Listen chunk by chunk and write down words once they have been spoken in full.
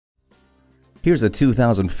Here's a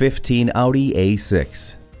 2015 Audi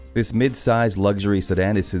A6. This mid-size luxury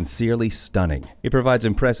sedan is sincerely stunning. It provides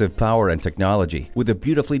impressive power and technology with a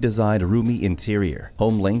beautifully designed roomy interior.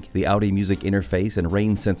 HomeLink, the Audi music interface, and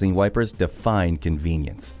rain-sensing wipers define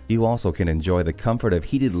convenience. You also can enjoy the comfort of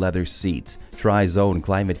heated leather seats, tri-zone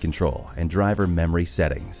climate control, and driver memory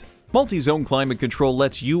settings. Multi-zone climate control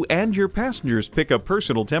lets you and your passengers pick a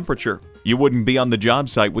personal temperature. You wouldn't be on the job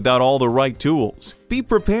site without all the right tools. Be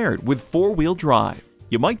prepared with four-wheel drive.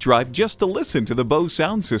 You might drive just to listen to the Bose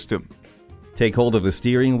sound system. Take hold of the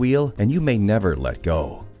steering wheel and you may never let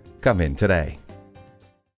go. Come in today.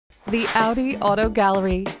 The Audi Auto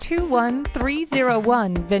Gallery,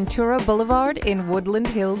 21301 Ventura Boulevard in Woodland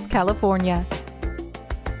Hills, California.